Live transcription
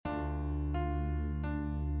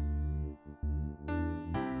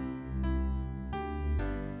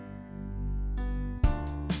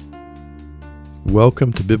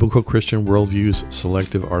Welcome to Biblical Christian Worldview's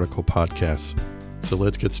Selective Article Podcasts. So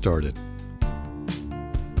let's get started.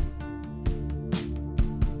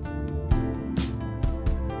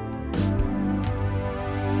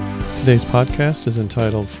 Today's podcast is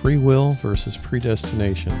entitled Free Will versus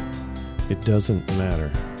Predestination. It doesn't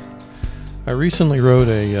matter. I recently wrote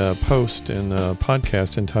a post in a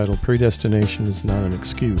podcast entitled Predestination is Not an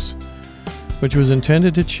Excuse, which was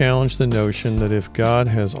intended to challenge the notion that if God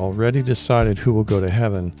has already decided who will go to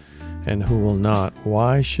heaven and who will not,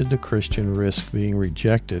 why should the Christian risk being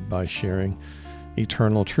rejected by sharing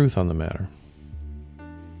eternal truth on the matter?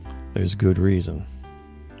 There's good reason.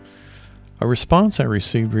 A response I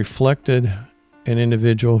received reflected an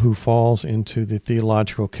individual who falls into the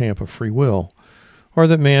theological camp of free will, or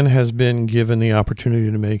that man has been given the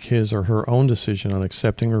opportunity to make his or her own decision on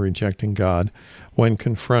accepting or rejecting God when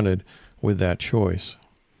confronted with that choice.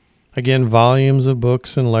 Again, volumes of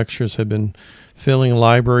books and lectures have been filling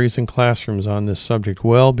libraries and classrooms on this subject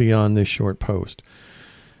well beyond this short post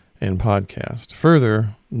and podcast. Further,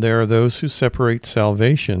 there are those who separate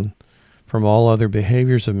salvation from all other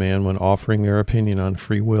behaviors of man when offering their opinion on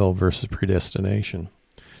free will versus predestination.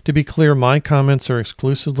 To be clear, my comments are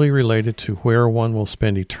exclusively related to where one will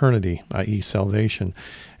spend eternity, i.e. salvation,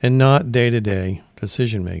 and not day-to-day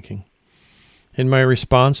decision-making. In my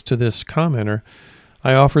response to this commenter,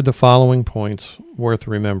 I offered the following points worth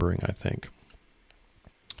remembering, I think.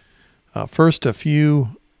 First, a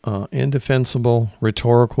few indefensible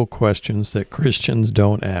rhetorical questions that Christians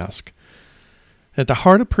don't ask. At the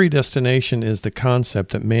heart of predestination is the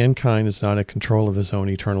concept that mankind is not in control of his own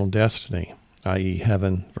eternal destiny, i.e.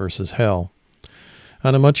 heaven versus hell.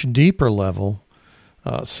 On a much deeper level,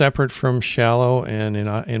 separate from shallow and,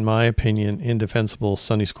 in my opinion, indefensible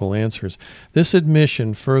Sunday school answers, this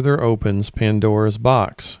admission further opens Pandora's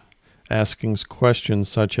box, asking questions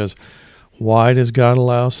such as, why does God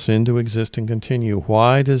allow sin to exist and continue?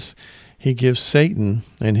 Why does he give Satan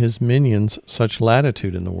and his minions such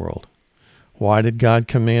latitude in the world? Why did God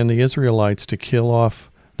command the Israelites to kill off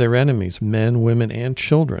their enemies, men, women, and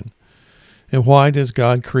children? And why does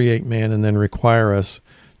God create man and then require us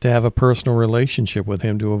to have a personal relationship with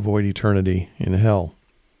him to avoid eternity in hell?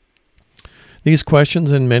 These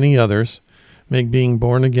questions and many others make being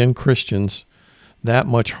born-again Christians that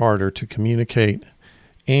much harder to communicate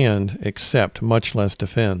and accept, much less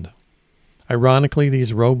defend. Ironically,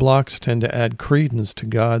 these roadblocks tend to add credence to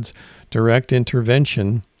God's direct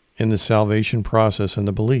intervention in the salvation process and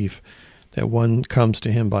the belief that one comes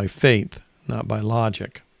to him by faith, not by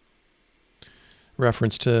logic.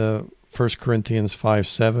 Reference to 1 Corinthians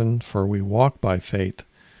 5:7, for we walk by faith,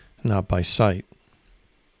 not by sight.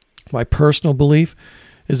 My personal belief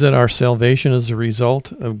is that our salvation is a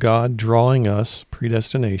result of God drawing us,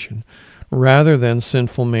 predestination, rather than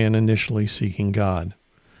sinful man initially seeking God.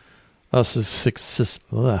 A succinct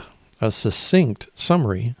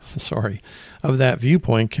summary of that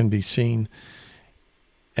viewpoint can be seen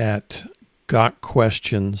at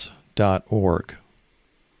gotquestions.org.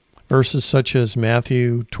 Verses such as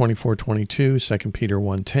Matthew 24:22, 2 Peter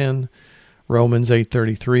 1:10, Romans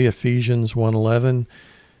 8:33, Ephesians 1:11,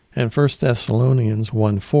 and 1 Thessalonians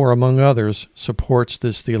 1:4, among others, supports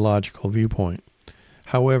this theological viewpoint.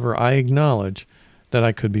 However, I acknowledge that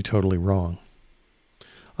I could be totally wrong.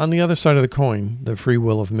 On the other side of the coin, the free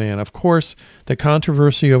will of man, of course, the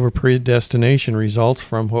controversy over predestination results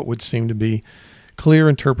from what would seem to be clear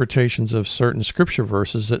interpretations of certain scripture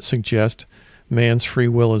verses that suggest man's free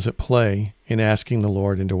will is at play in asking the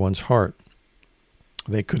Lord into one's heart.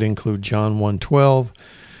 They could include John 1:12,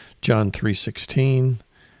 John 3:16,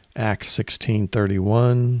 Acts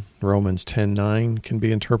 16:31, Romans 10:9 can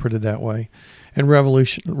be interpreted that way, and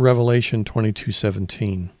Revelation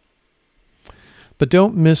 22:17. But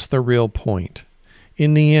don't miss the real point.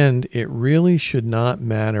 In the end, it really should not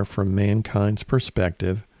matter from mankind's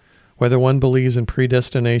perspective whether one believes in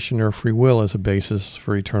predestination or free will as a basis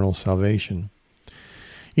for eternal salvation.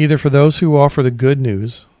 Either for those who offer the good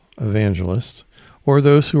news, evangelists, or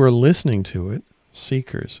those who are listening to it,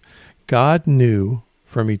 seekers, God knew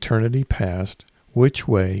from eternity past which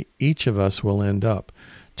way each of us will end up,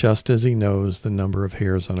 just as he knows the number of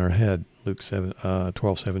hairs on our head, Luke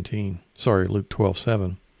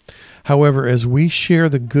 12:7. However, as we share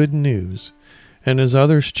the good news, and as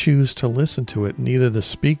others choose to listen to it, neither the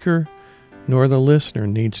speaker nor the listener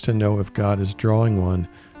needs to know if God is drawing one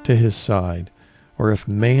to his side, or if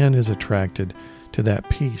man is attracted to that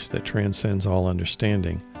peace that transcends all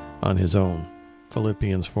understanding on his own.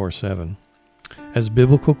 Philippians 4:7. As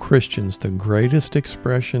biblical Christians, the greatest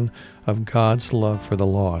expression of God's love for the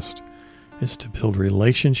lost is to build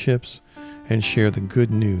relationships and share the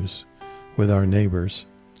good news with our neighbors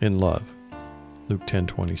in love. Luke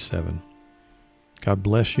 10:27. God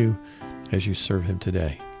bless you as you serve him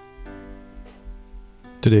today.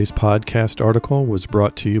 Today's podcast article was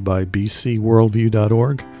brought to you by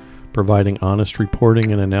bcworldview.org, providing honest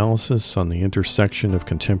reporting and analysis on the intersection of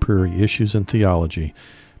contemporary issues and theology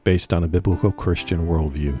based on a biblical Christian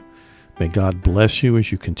worldview. May God bless you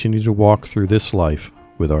as you continue to walk through this life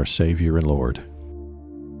with our Savior and Lord.